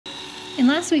In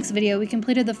last week's video, we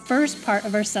completed the first part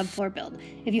of our subfloor build.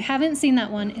 If you haven't seen that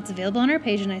one, it's available on our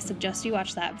page and I suggest you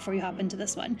watch that before you hop into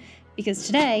this one, because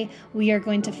today we are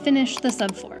going to finish the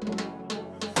subfloor.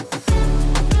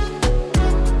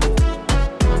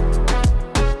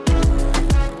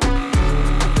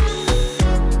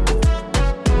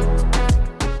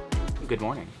 Good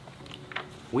morning.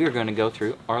 We are going to go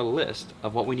through our list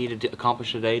of what we needed to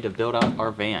accomplish today to build out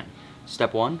our van.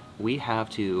 Step one, we have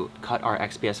to cut our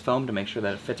XPS foam to make sure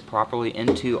that it fits properly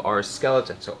into our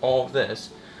skeleton. So all of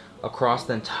this across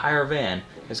the entire van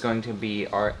is going to be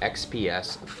our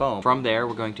XPS foam. From there,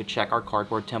 we're going to check our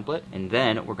cardboard template, and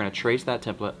then we're going to trace that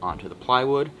template onto the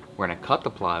plywood. We're going to cut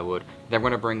the plywood, then we're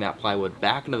going to bring that plywood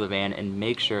back into the van and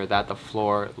make sure that the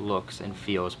floor looks and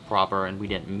feels proper and we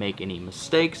didn't make any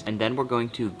mistakes. And then we're going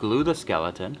to glue the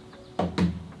skeleton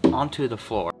onto the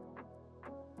floor.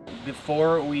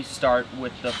 Before we start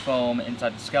with the foam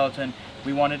inside the skeleton,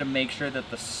 we wanted to make sure that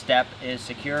the step is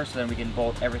secure so then we can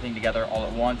bolt everything together all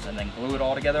at once and then glue it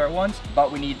all together at once,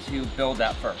 but we need to build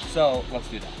that first. So let's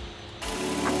do that.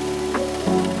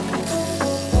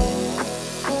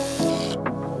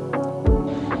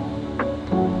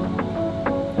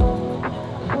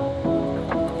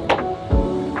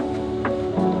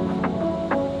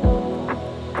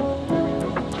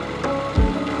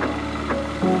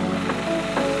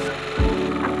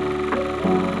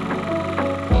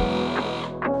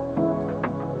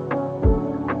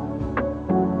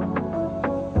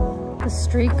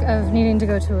 Streak of needing to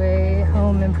go to a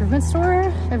home improvement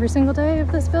store every single day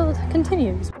of this build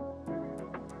continues.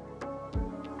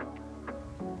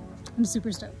 I'm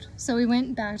super stoked. So we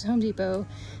went back to Home Depot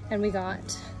and we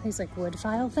got these like wood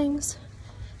file things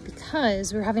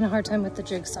because we were having a hard time with the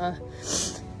jigsaw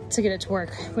to get it to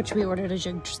work, which we ordered a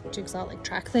jigsaw like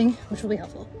track thing, which will be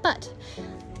helpful. But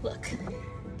look,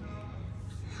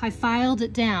 I filed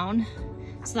it down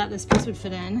so that this piece would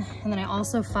fit in, and then I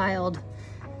also filed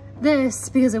this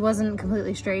because it wasn't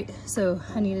completely straight, so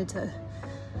I needed to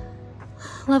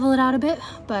level it out a bit,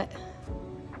 but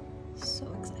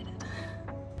so excited.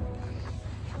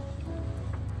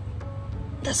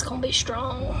 This gonna be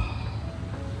strong.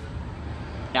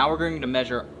 Now we're going to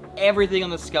measure everything on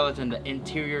the skeleton, the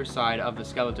interior side of the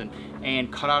skeleton,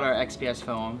 and cut out our XPS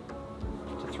foam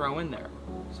to throw in there.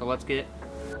 So let's get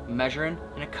measuring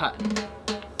and a cut.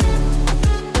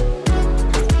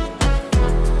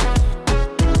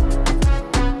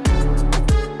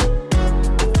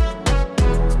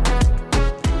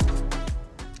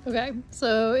 Okay,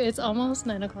 so it's almost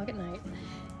 9 o'clock at night,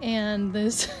 and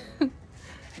this,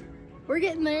 we're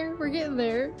getting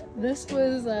there. This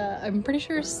was, I'm pretty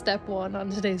sure, step one on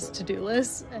today's to-do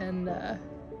list, and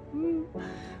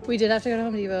we did have to go to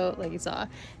Home Depot, like you saw,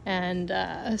 and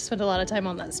spend a lot of time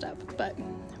on that step, but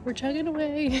we're chugging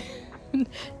away.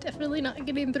 Definitely not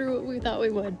getting through what we thought we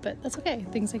would, but that's okay,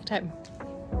 things take time.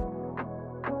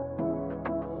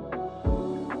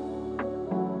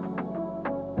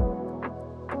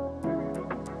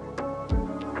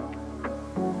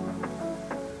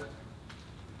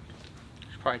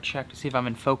 Probably check to see if I'm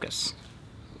in focus.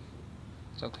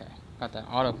 It's okay. Got that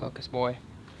autofocus, boy.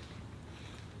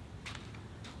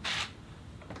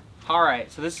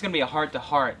 Alright, so this is going to be a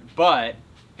heart-to-heart, but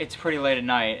it's pretty late at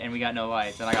night and we got no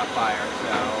lights and I got fire,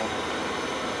 so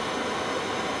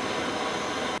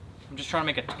I'm just trying to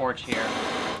make a torch here.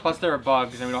 Plus there are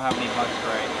bugs and we don't have any bug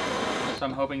spray. So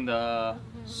I'm hoping the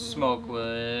smoke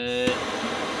would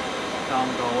go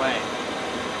away.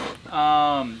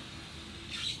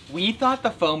 We thought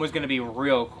the foam was going to be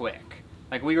real quick.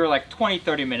 Like we were like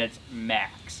 20-30 minutes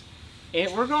max.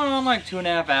 We're going on like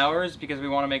 2.5 hours because we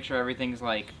want to make sure everything's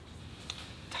like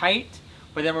tight.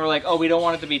 But then we're like, oh, we don't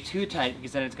want it to be too tight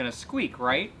because then it's going to squeak,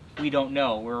 right? We don't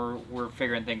know. We're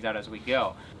figuring things out as we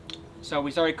go. So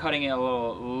we started cutting it a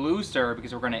little looser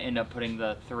because we're going to end up putting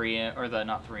the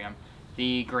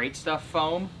the Great Stuff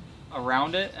foam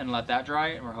around it and let that dry.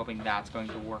 And we're hoping that's going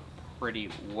to work pretty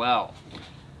well.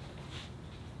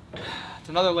 It's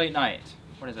another late night.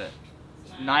 What is it?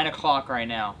 It's 9 o'clock right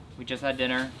now. We just had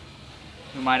dinner.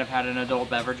 We might have had an adult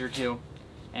beverage or two.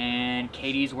 And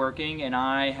Katie's working and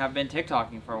I have been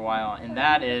TikToking for a while. And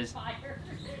that is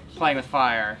playing with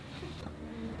fire.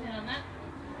 And on that,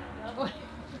 I'm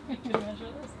gonna measure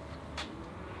this.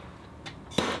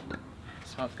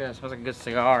 Smells good. It smells like a good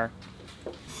cigar.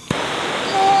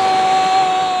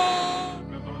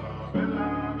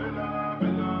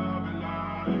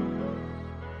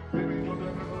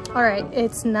 All right,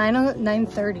 it's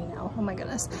 9:30 now. Oh my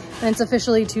goodness. And it's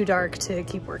officially too dark to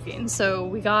keep working. So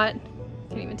we got,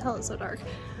 can't even tell it's so dark.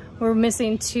 We're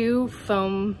missing 2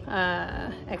 foam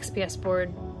XPS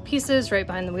board pieces right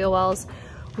behind the wheel wells.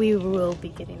 we will be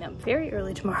getting up very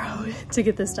early tomorrow to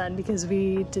get this done because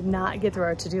we did not get through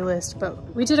our to-do list,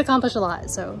 but we did accomplish a lot.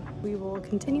 So we will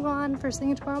continue on first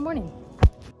thing tomorrow morning.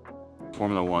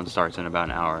 Formula 1 starts in about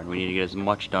an hour and we need to get as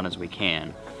much done as we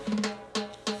can.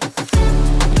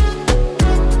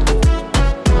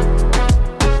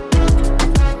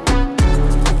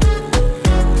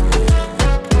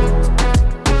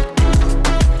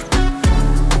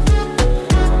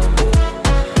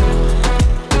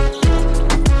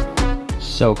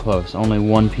 So close, only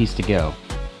one piece to go.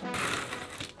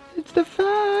 It's the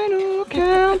final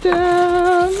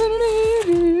countdown.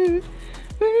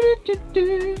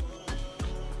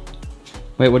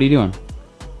 Wait, what are you doing?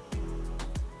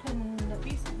 The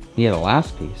piece. Yeah, the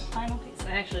last piece. Final piece.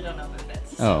 I actually don't know if it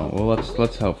fits. Oh, well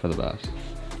let's hope for the best.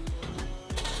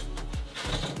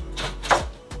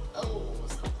 Oh,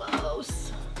 so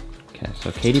close. Okay,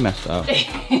 so Katie messed up.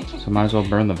 So might as well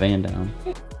burn the van down.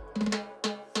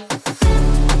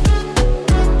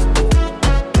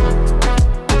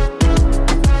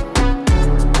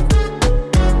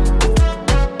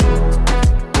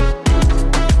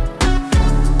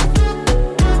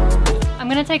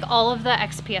 Take all of the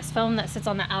XPS foam that sits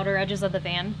on the outer edges of the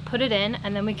van, put it in,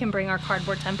 and then we can bring our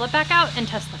cardboard template back out and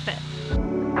test the fit.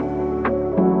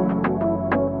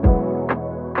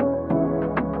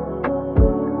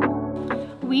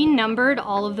 We numbered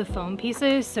all of the foam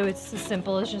pieces, so it's as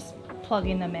simple as just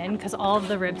plugging them in because all of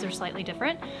the ribs are slightly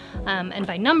different. And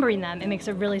by numbering them, it makes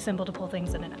it really simple to pull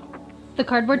things in and out. The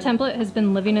cardboard template has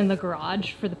been living in the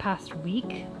garage for the past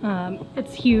week.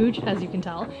 It's huge, as you can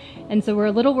tell. And so we're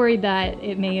a little worried that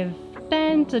it may have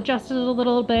bent, adjusted a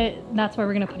little bit. That's why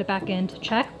we're gonna put it back in to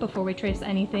check before we trace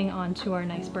anything onto our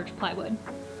nice birch plywood.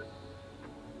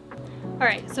 All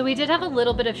right, so we did have a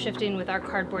little bit of shifting with our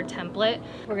cardboard template.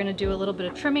 We're gonna do a little bit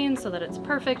of trimming so that it's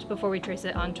perfect before we trace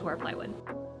it onto our plywood.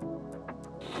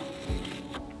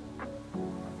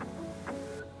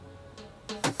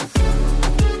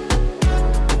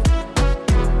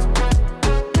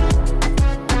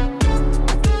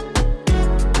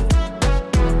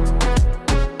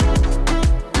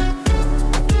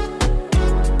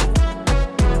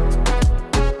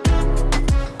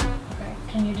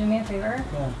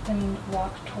 And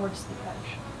walk towards the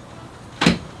edge.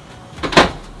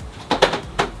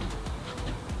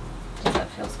 Does that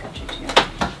feel sketchy to you?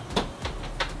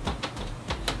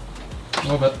 A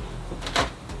little bit.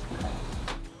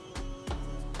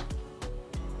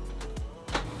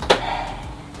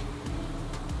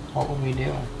 What would we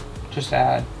do? Just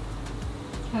add.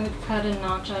 I would cut a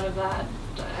notch out of that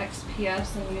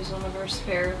XPS and use one of our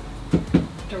spare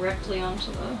directly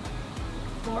onto the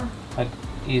floor. Like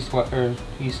east, or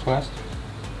east-west?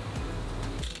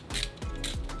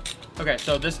 Okay,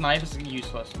 so this knife is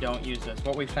useless. Don't use this.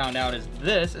 What we found out is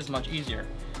this is much easier.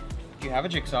 If you have a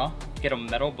jigsaw, get a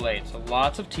metal blade, so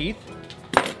lots of teeth,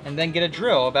 and then get a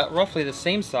drill about roughly the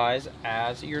same size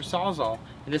as your Sawzall.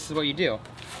 And this is what you do.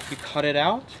 You cut it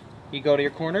out, you go to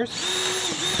your corners,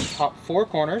 pop 4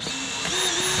 corners,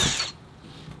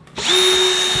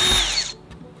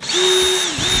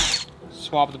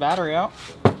 swap the battery out.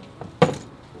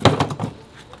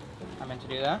 I meant to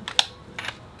do that.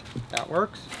 That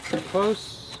works. Get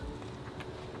close.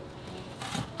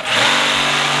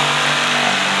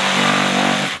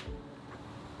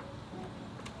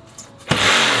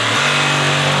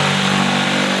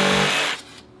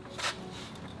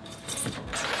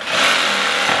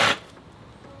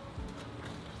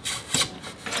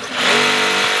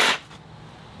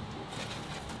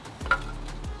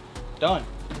 Done.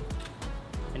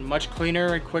 And much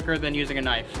cleaner and quicker than using a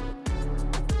knife.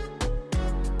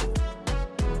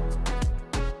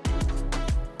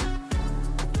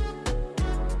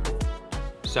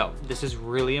 So this is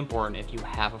really important if you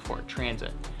have a Ford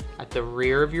Transit. At the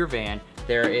rear of your van,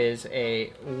 there is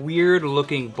a weird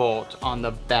looking bolt on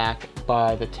the back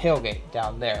by the tailgate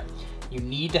down there. You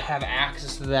need to have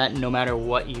access to that no matter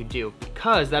what you do,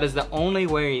 because that is the only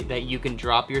way that you can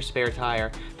drop your spare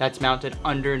tire that's mounted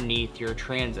underneath your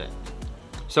Transit.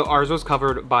 So ours was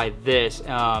covered by this,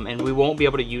 and we won't be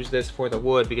able to use this for the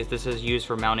wood because this is used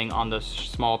for mounting on the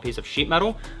small piece of sheet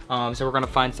metal. So we're gonna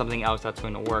find something else that's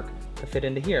going to work to fit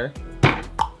into here.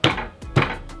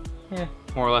 Yeah,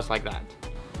 more or less like that.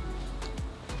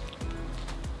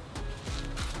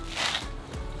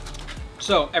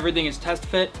 So everything is test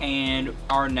fit, and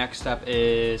our next step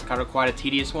is kind of quite a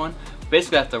tedious one.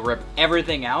 Basically, I have to rip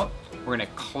everything out. We're gonna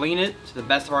clean it to the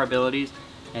best of our abilities,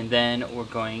 and then we're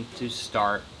going to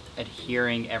start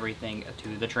adhering everything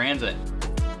to the Transit.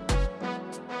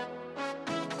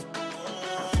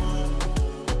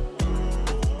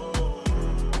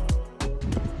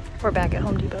 We're back at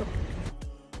Home Depot.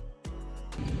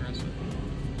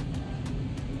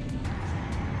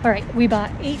 All right, we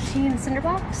bought 18 cinder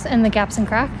blocks and the gaps and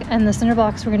crack, and the cinder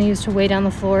blocks we're gonna use to weigh down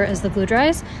the floor as the glue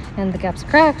dries, and the gaps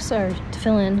and cracks are to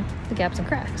fill in the gaps and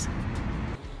cracks.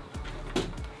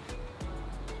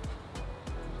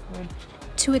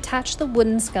 To attach the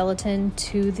wooden skeleton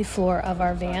to the floor of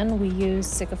our van, we use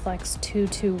SikaFlex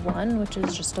 221, which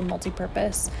is just a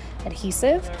multi-purpose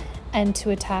adhesive. And to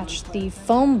attach the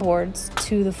foam boards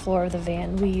to the floor of the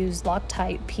van, we use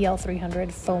Loctite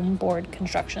PL300 foam board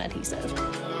construction adhesive.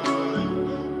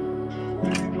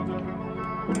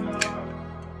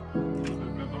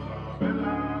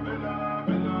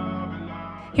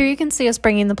 Here you can see us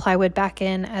bringing the plywood back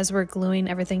in as we're gluing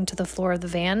everything to the floor of the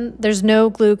van. There's no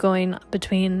glue going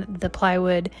between the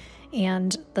plywood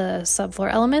and the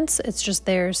subfloor elements. It's just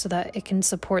there so that it can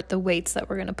support the weights that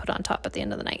we're going to put on top at the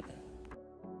end of the night.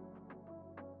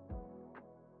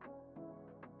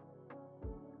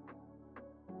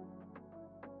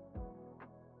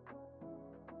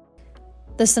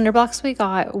 The cinder blocks we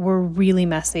got were really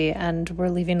messy and were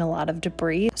leaving a lot of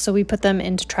debris, so we put them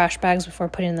into trash bags before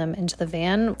putting them into the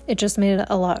van. It just made it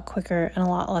a lot quicker and a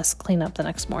lot less cleanup the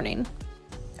next morning.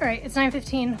 All right, it's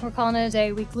 9:15. We're calling it a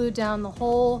day. We glued down the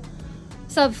whole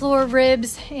subfloor,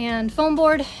 ribs, and foam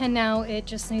board, and now it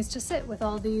just needs to sit with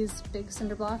all these big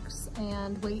cinder blocks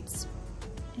and weights.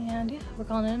 And yeah, we're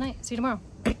calling it a night. See you tomorrow.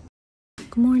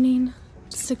 Good morning.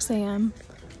 It's 6 a.m.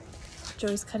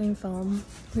 Joey's cutting foam.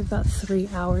 We've got 3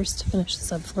 hours to finish the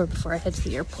subfloor before I head to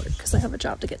the airport because I have a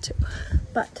job to get to.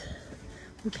 But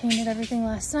we painted everything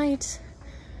last night.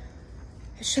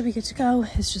 It should be good to go.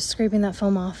 It's just scraping that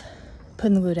foam off,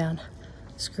 putting the glue down,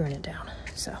 screwing it down.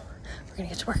 So we're gonna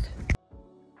get to work.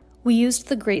 We used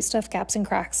the Great Stuff gaps and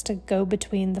cracks to go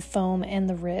between the foam and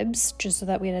the ribs, just so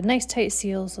that we had a nice tight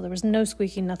seal, so there was no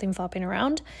squeaking, nothing flopping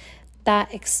around.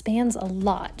 That expands a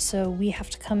lot, so we have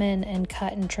to come in and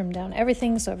cut and trim down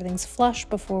everything so everything's flush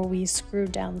before we screw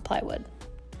down the plywood.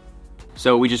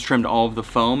 So we just trimmed all of the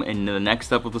foam, and the next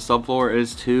step of the subfloor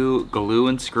is to glue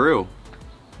and screw.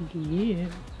 Yeah.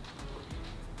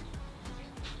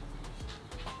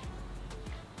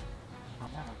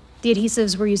 The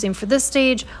adhesives we're using for this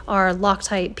stage are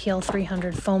Loctite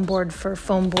PL300 foam board for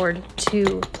foam board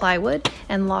to plywood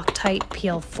and Loctite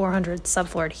PL400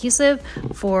 subfloor adhesive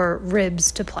for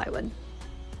ribs to plywood.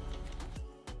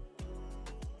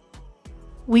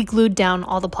 We glued down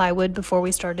all the plywood before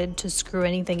we started to screw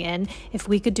anything in. If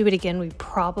we could do it again, we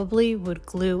probably would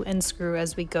glue and screw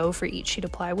as we go for each sheet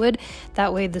of plywood.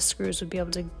 That way the screws would be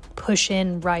able to push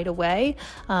in right away.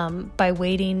 By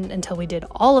waiting until we did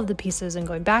all of the pieces and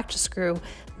going back to screw,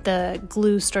 the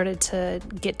glue started to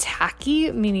get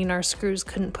tacky, meaning our screws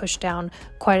couldn't push down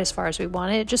quite as far as we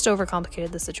wanted. It just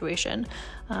overcomplicated the situation.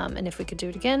 And if we could do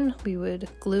it again, we would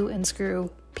glue and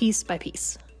screw piece by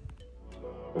piece.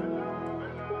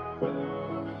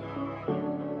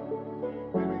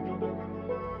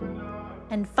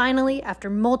 And finally, after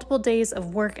multiple days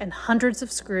of work and hundreds of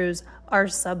screws, our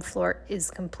subfloor is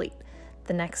complete.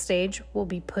 The next stage will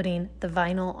be putting the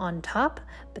vinyl on top,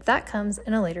 but that comes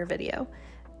in a later video.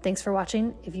 Thanks for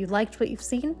watching. If you liked what you've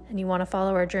seen and you want to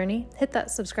follow our journey, hit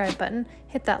that subscribe button,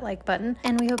 hit that like button,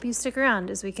 and we hope you stick around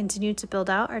as we continue to build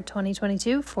out our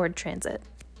 2022 Ford Transit.